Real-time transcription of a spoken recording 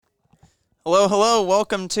Hello, hello.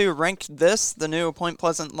 Welcome to Ranked This, the new Point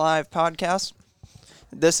Pleasant Live podcast.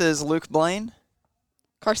 This is Luke Blaine.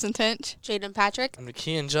 Carson Tinch. Jaden Patrick. I'm the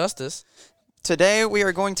Key and Justice. Today we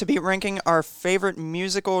are going to be ranking our favorite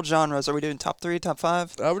musical genres. Are we doing top 3, top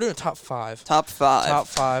 5? We're doing top 5. Top 5. Top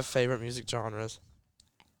 5 favorite music genres.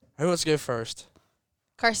 Who wants to go first?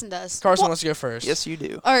 Carson does. Carson wants to go first. Yes, you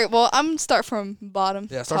do. All right, well, I'm going to start from bottom.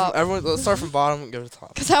 Yeah, let's start from bottom and go to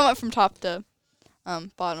top. Because I went from top to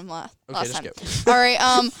bottom last Okay, time. just go. All right,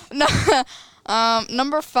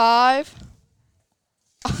 number 5.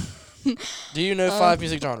 Do you know 5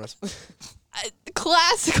 music genres?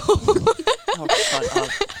 Classical. Oh, shut up.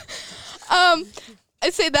 I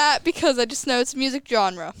say that because I just know it's music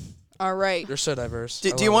genre. All right. You're so diverse.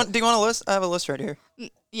 Do you want a list? I have a list right here.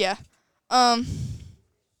 Yeah.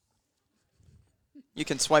 You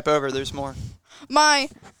can swipe over. There's more. My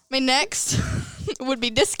next would be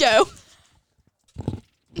disco.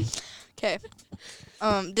 Okay.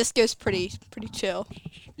 Disco's pretty chill.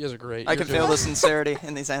 You guys are great. I can feel the sincerity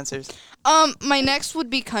in these answers. My next would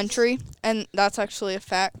be country, and that's actually a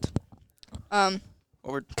fact.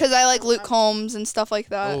 Or Because I like Luke Combs and stuff like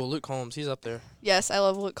that. Oh, Luke Combs. He's up there. Yes, I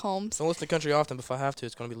love Luke Combs. Don't listen to country often, but if I have to,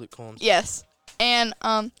 it's going to be Luke Combs. Yes. And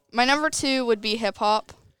my number 2 would be hip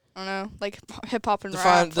hop. I don't know, like hip hop and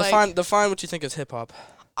rap. Define what you think is hip hop.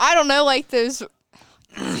 I don't know, like those.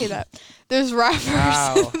 Say that. Those rappers.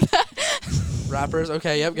 Wow. Rappers.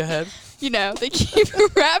 Okay. Yep. Go ahead. You know, they keep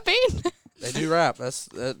rapping. They do rap.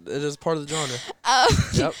 It is part of the genre.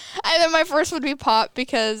 Yep. And then my first would be pop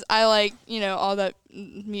because I like, all that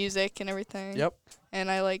music and everything. Yep. And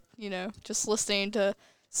I like, just listening to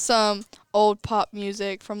some old pop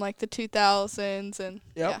music from like the 2000s and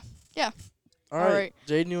Yep. yeah. All All right. right.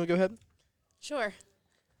 Jaden, you want to go ahead? Sure.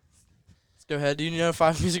 Let's go ahead. Do you know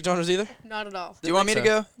 5 music genres either? Not at all. do you want me to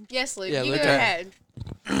go? Yes, Luke. Yeah, you Luke, go go ahead.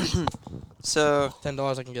 So,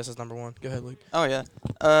 $10 I can guess is number 1. Go ahead, Luke. oh yeah.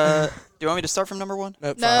 Do you want me to start from number 1?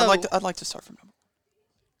 Nope. No. Five. I'd like to start from number 1.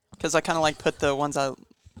 Because I kind of like put the ones I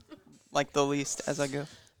like the least as I go.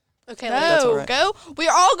 Okay, That's all No, right. go.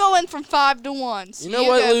 We're all going from 5 to 1. So You know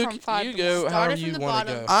what, go Luke? From 5 You to go 1. however Started you from the want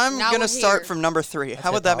to bottom. go. I'm Now going to we're start here. from number 3. That's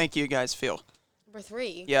How would that hip-hop. make you guys feel? Number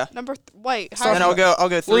 3. Yeah. Wait. Start And How, I'll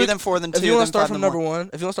go 3, Luke, then 4, then 2, If you want then to start 5, from then number 1.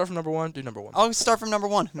 1, do number 1. I'll start from number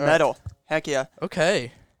 1. All right. Metal. Heck yeah.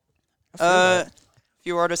 Okay. I feel that.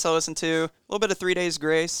 Few artists I listen to. A little bit of 3 Days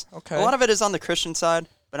Grace. Okay. A lot of it is on the Christian side,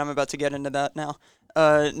 but I'm about to get into that now.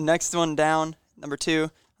 Next one down, number 2.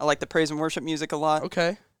 I like the praise and worship music a lot,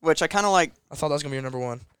 Okay. which I kind of like. I thought that was gonna be your number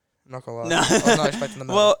 1. I'm not gonna lie. No. I was not expecting the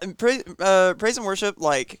metal. Well, praise and worship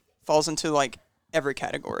like falls into like every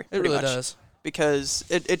category. it pretty really much, does. because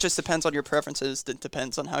it just depends on your preferences. It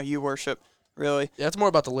depends on how you worship, really. Yeah, it's more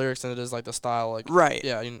about the lyrics than it is like the style. Like. Right.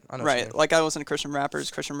 Yeah, I know. What you Right. mean. Like I listen to Christian rappers,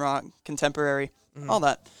 Christian rock, contemporary, Mhm. all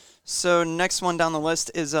that. So next one down the list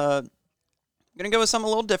is I'm gonna go with something a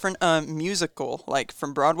little different. Musical, like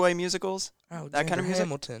from Broadway musicals, that kind of music?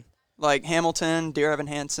 Hamilton. like Hamilton, Dear Evan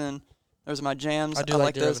Hansen. Those are my jams. I do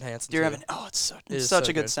like Dear those. Evan Hansen. Dear too. Evan. Oh, it's is such so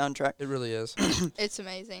a good good. soundtrack. It really is. it's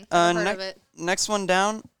amazing. Never heard Ne- of it. next one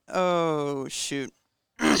down. Oh shoot.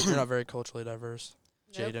 You're not very culturally diverse,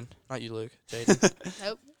 Nope. Jaden. Not you, Luke. Jaden.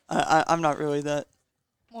 Nope. I'm not really that.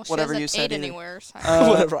 Well, she Whatever hasn't you said ate either. anywhere. So.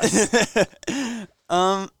 Whatever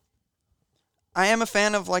I am a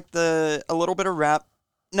fan of like a little bit of rap.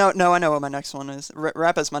 No, I know what my next one is.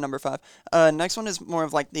 Rap is my number 5. Next one is more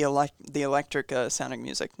of like the electric sounding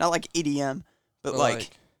music, not like EDM, but like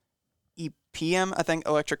EPM. I think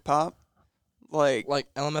electric pop, like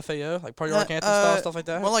LMFAO, like Party Rock Anthem style stuff like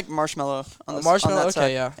that. more like Marshmello on the Marshmello. on that Okay,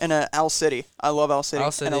 side. yeah. And Owl City. I love Owl City, Owl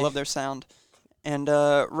and I City. love their sound. And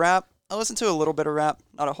rap, I listen to a little bit of rap,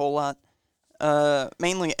 not a whole lot.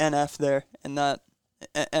 Mainly NF there, and that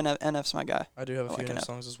NF's my guy. I do have a I few like NF it.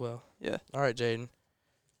 songs as well. Yeah. All right, Jaden.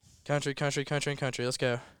 Country. Let's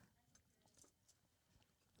go.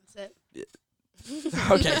 That's it.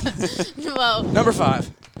 Okay. Well, Number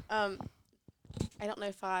 5. I don't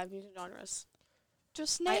know 5 music genres.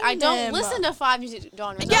 Just name I don't them. listen to 5 music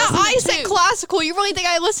genres. Yeah, listen to I said 2. classical. You really think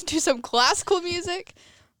I listen to some classical music?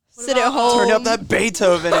 What Sit at about- home. Turn up that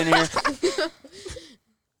Beethoven in here.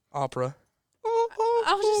 Opera.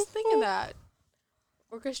 I was just thinking that.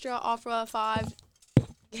 Orchestra, opera, 5.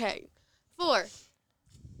 Okay. 4.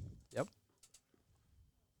 Yep.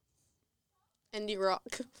 Indie rock.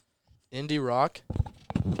 Indie rock.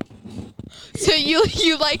 So you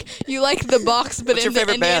like the box, but What's in your the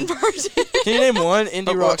favorite Indian band? version. Can you name one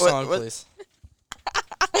indie rock what- song, what- please?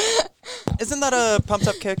 Isn't that Pumped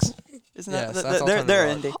Up Kicks? Isn't Yes, that that's they're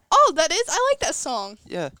alternative indie? rock. Oh, that is. I like that song.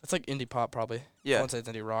 Yeah. It's like indie pop, probably. I Yeah. wouldn't say it's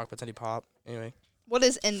indie rock, but it's indie pop. Anyway. What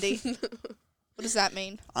is indie? What does that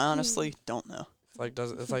mean? I honestly don't know.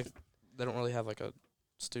 It's like they don't really have like a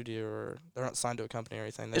studio or they're not signed to a company or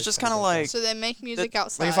anything. They It's just kinda kinda do like- So they make music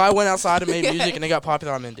outside. like if I went outside and made music and they got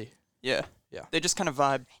popular, I'm indie. Yeah. Yeah. They just kind of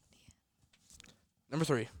vibe. Number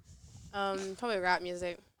 3. Probably rap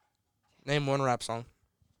music. Name one rap song.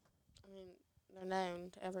 I mean, they're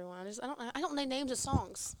known to everyone. I don't know names of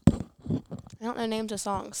songs. I don't know names of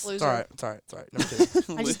songs. Loser. It's alright. It's alright. It's alright.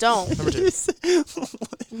 Number 2. I just don't. Number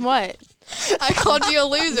 2. What? I called you a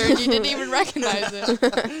loser and you didn't even recognize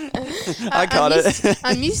it. I got it.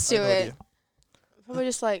 I'm used to I have no it. idea. Probably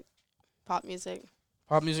just like pop music.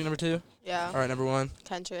 Pop music number 2. Yeah. All right, number 1.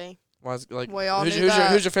 Country. Why is like We all who's, knew who's your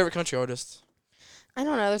that. who's your favorite country artist? I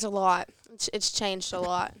don't know. There's a lot. It's changed a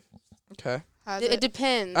lot. Okay. Has It it?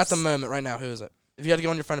 depends. At the moment, right now, who is it? If you had to go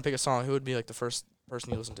on your phone and pick a song, who would be like the first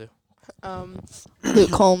person you listen to?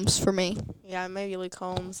 Luke Combs for me. Yeah, maybe Luke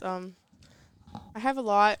Combs. I have a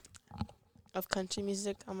lot of country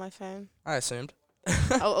music on my phone. I assumed.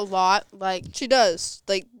 a lot. Like, She does.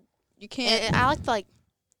 Like, you can't. and I like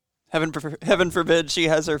Heaven forbid she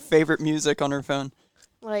has her favorite music on her phone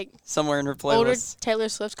like somewhere in her older playlist. Taylor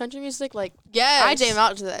Swift country music. Like, Yes. I jam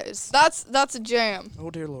out to those. That's a jam. Oh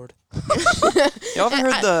dear lord. Y'all ever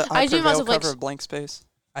heard the I I do Prevail myself, like, cover of Blank Space?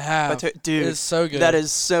 I have. Dude, It's so good. that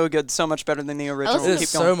is so good. So much better than the original. listen It to-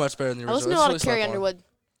 is Keep going. so much better than the I original. listen to a It's lot really of Carrie slap on. Underwood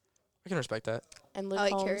I can respect that. and Luke I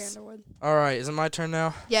like Combs. Carrie Underwood. All right, is it my turn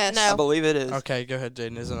now? Yes. No. I believe it is. Okay, go ahead,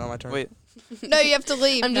 Jaden. Is it not my turn? Wait. No, you have to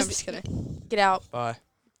leave. I'm No, just- kidding. Get out. Bye.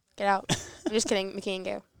 Get out. I'm just kidding. McKean,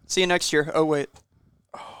 go. See you next year. Oh wait,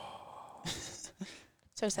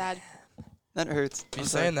 So sad. that hurts. You I'm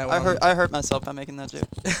saying sorry. that one- I hurt myself by making that joke.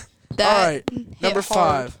 That All right, hit number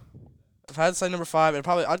hard. 5. If I had to say number 5, it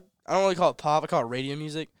probably I don't really call it pop. I call it radio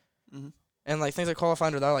music. Mhm. And like things I qualify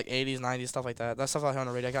under that are like 80s, 90s, stuff like that. That stuff I hear on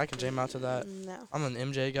the radio, I can jam out to that. No. I'm an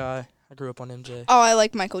MJ guy. I grew up on MJ. Oh, I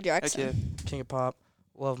like Michael Heck Jackson. yeah. King of Pop.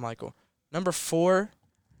 Love Michael. Number 4.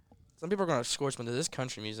 Some people are going to scorch me to this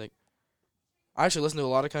country music. I actually listen to a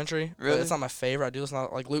lot of country. But Really? it's not my favorite. I do listen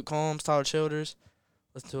to like Luke Combs, Tyler Childers.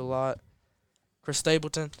 Listen to a lot. Chris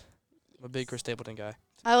Stapleton. I'm a big Chris Stapleton guy.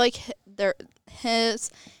 I like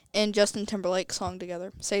his and Justin Timberlake song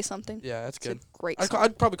together. Say something. Yeah, that's It's good. a great song.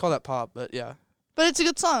 I'd probably call that pop, but yeah. But it's a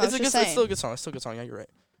good song. It's still a good song. It's still a good song. Yeah, you're right.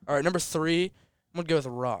 All right, number 3. I'm going to go with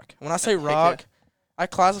rock. When I say Heck yeah. rock, I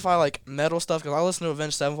classify like metal stuff because I listen to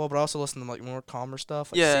Avenged Sevenfold, but I also listen to like more calmer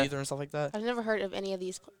stuff, like Yeah. Seether and stuff like that. I've never heard of any of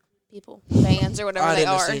these people, bands, or whatever I they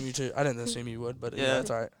didn't are. assume you too. I didn't assume you would, but yeah, Yeah.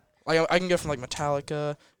 that's all right. Like I can go from like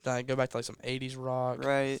Metallica, then I go back to like some 80s rock.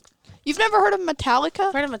 Right. You've never heard of Metallica?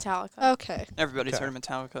 I've heard of Metallica. Okay. Everybody's Okay. heard of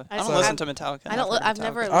Metallica. I I just- don't listen I've- to Metallica. I don't. I've heard I've Metallica.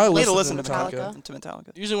 never. I Need listen to listen to to Metallica.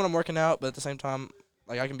 Metallica. Usually when I'm working out, but at the same time,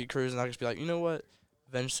 like I can be cruising, I can just be like, you know what,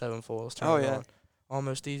 Avenged Sevenfold. Let's turn Oh, it yeah. on.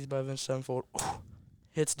 Almost Easy by Avenged Sevenfold.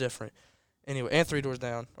 Hits different. Anyway, and 3 Doors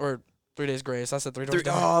Down or 3 Days Grace. I said 3 Doors Oh,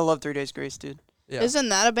 Down. I love 3 Days Grace, dude. Yeah, Isn't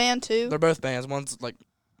that a band too? they're both bands. One's like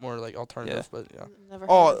more like alternative, but yeah. Never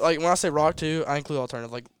heard Oh, of. like when I say rock too, I include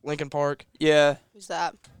alternative, like Linkin Park. Yeah. Who's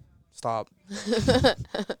that? Stop.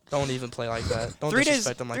 Don't even play like that. Don't 3 Days.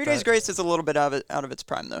 disrespect them like 3 that. Days Grace is a little bit out of its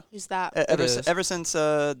prime though. Who's that? Ever is. ever since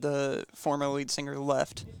the former lead singer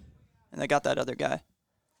left, and they got that other guy.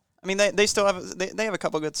 I mean, they still have they have a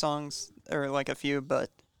couple good songs or like a few, but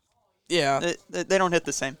Yeah, they don't hit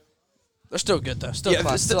the same. they're still good though. Still Yeah,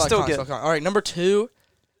 class. still Still good. iconic, still iconic. All right, number 2.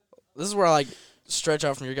 This is where I like stretch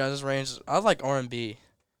out from your guys' range. I like R&B.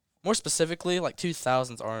 More specifically, like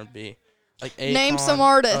 2000s R&B. Like Akon, Name some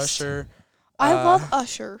artists. Usher. I uh, love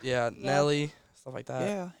Usher. Yeah, Nelly, stuff like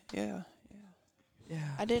that. Yeah.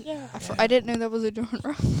 I didn't. I didn't know that was a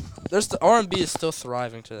genre. There's the R&B is still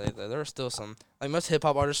thriving today. Though. There are still some like most hip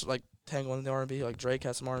hop artists like tangle in the R&B. Like Drake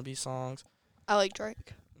has some R&B songs. I like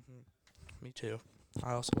Drake. Me too.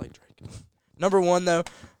 I also like Drake. Number 1 though,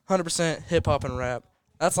 100% hip hop and rap.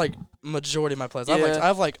 That's like majority of my plays. Yeah. I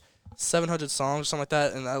have like 700 songs, something like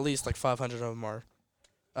that, and at least like 500 of them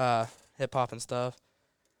are hip hop and stuff.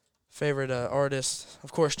 Favorite artists,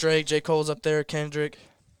 of course, Drake. J. Cole's up there. Kendrick.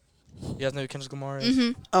 You guys know who Kendrick Lamar is?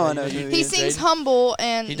 Hmm. Oh, Yeah, I know. you- who He is. sings Jaden? humble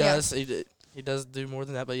and He yeah. does. He does do more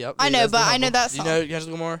than that, but yeah. I he know, does do but I know humble. that You song. know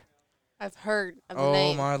Kendrick Lamar? I've heard of the Oh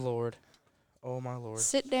name. my lord. Oh my lord.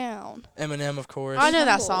 Sit down. Eminem, of course. I know that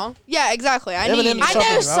Humble. song. Yeah, exactly. I Eminem need. is I Something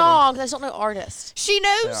know about songs. I just don't know artists. She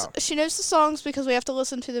knows. Yeah. She knows the songs because we have to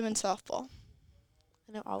listen to them in softball.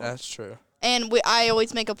 I know all of That's true. And I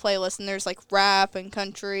always make a playlist, and there's like rap and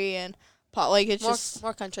country and pop. Like it's more, just.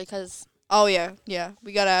 more country because Oh yeah.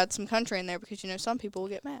 We gotta add some country in there because some people will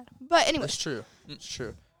get mad. But anyway, That's true. It's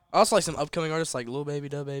true. I also like some upcoming artists like Lil Baby,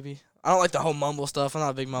 Dub Baby. I don't like the whole mumble stuff. I'm not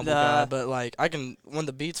a big mumble Nah. guy, but like when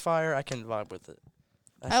the beat's fire, I can vibe with it.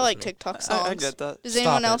 That's I just like me. TikTok songs. I get that. Does Stop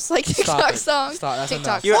anyone it. else like Stop TikTok it. songs? Stop. That's TikTok.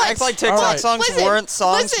 enough. You What? act like TikTok Alright. songs Listen, weren't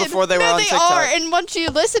songs Listen, before they were no, on they TikTok. are. And once you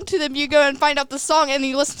listen to them, you go and find out the song, and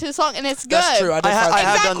you listen to the song, and it's good. That's true. I did I find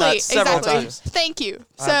have that. done that several exactly. times. Thank you. I have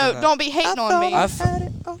done So that. don't be hating on me. I had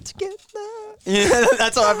it all together. Yeah,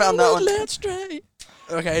 that's how I found that one. Let's straight.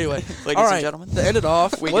 Okay. Anyway, Ladies all right. and gentlemen. To end it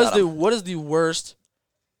off, We what got 'em. is the worst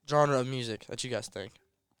genre of music that you guys think?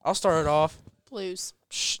 I'll start it off. Blues.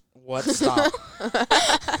 Shh. What? Stop.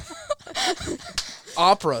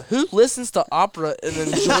 Opera. Who listens to opera and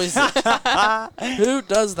enjoys it? Who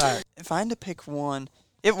does that? If I had to pick one,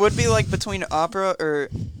 it would be like between opera or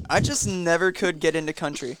I just never could get into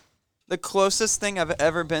country. The closest thing I've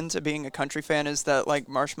ever been to being a country fan is that like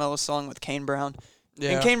Marshmallow song with Kane Brown.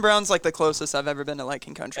 Yeah. And Kane Brown's like the closest I've ever been to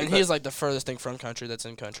liking country. And but he's like the furthest thing from country that's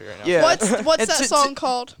in country right now. Yeah. What's And that to- song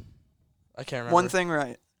called? I can't remember. One Thing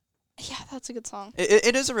Right. Yeah, that's a good song.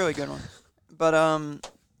 It is a really good one. But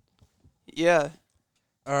yeah.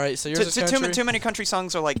 All right, so yours is country. Too many country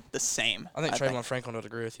songs are like the same. I think Trayvon Franklin would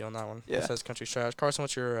agree with you on that one. Yeah. He says country's trash. Carson,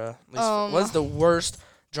 what's your least? Um, What's the worst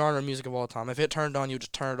genre of music of all time? If it turned on, you would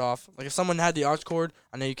just turn it off. Like if someone had the aux cord,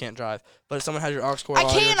 I know you can't drive, but if someone had your aux cord, I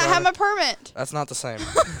while you're can. I have driving, my permit. That's not the same.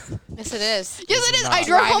 Yes, it is. Yes, it is. not. I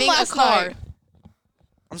drove home Driving a last car. night.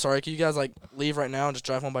 I'm sorry. Can you guys like leave right now and just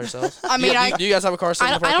drive home by yourselves? I mean, do you guys have a car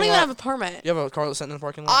sitting I in the don't parking even lot? have a permit. You have a car that's sitting in the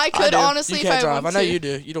parking lot. I could do. honestly, You if can't I drive. want I know to. you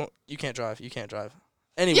do. You don't. You can't drive. You can't drive.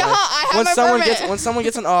 Anyway, Yeah, I have when my someone permit.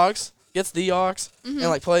 gets an aux, gets the aux, Mhm. and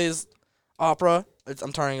like plays opera,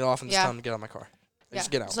 I'm turning it off and just Yeah. telling them to get out of my car. Yeah,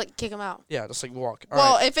 Just get out. Just like kick him out. Yeah, just like walk. All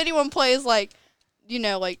Well, right. if anyone plays like,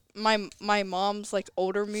 like my mom's like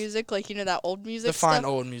older music, like that old music Define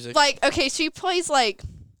stuff. old music. Like, okay, she plays like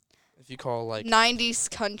If you call like 90s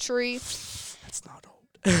country. that's not old.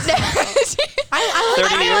 I like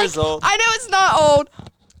 30 years old. I know it's not old,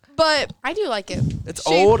 but I do like it. It's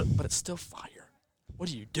She- old, but it's still fire. What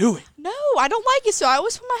are you doing? no, I don't like it, so I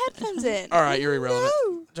always put my headphones in. All right, you're irrelevant,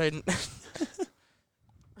 No. Jaden.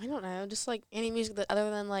 I don't know, just like any music that other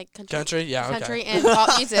than like country, Country, yeah, okay. country and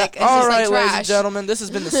pop music. It's All just right, like ladies trash. and gentlemen, this has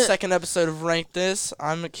been the second episode of Rank This.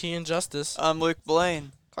 I'm McKeon Justice, I'm Luke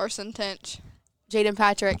Blaine. Carson Tench. Jaden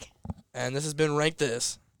Patrick. and this has been Rank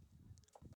This.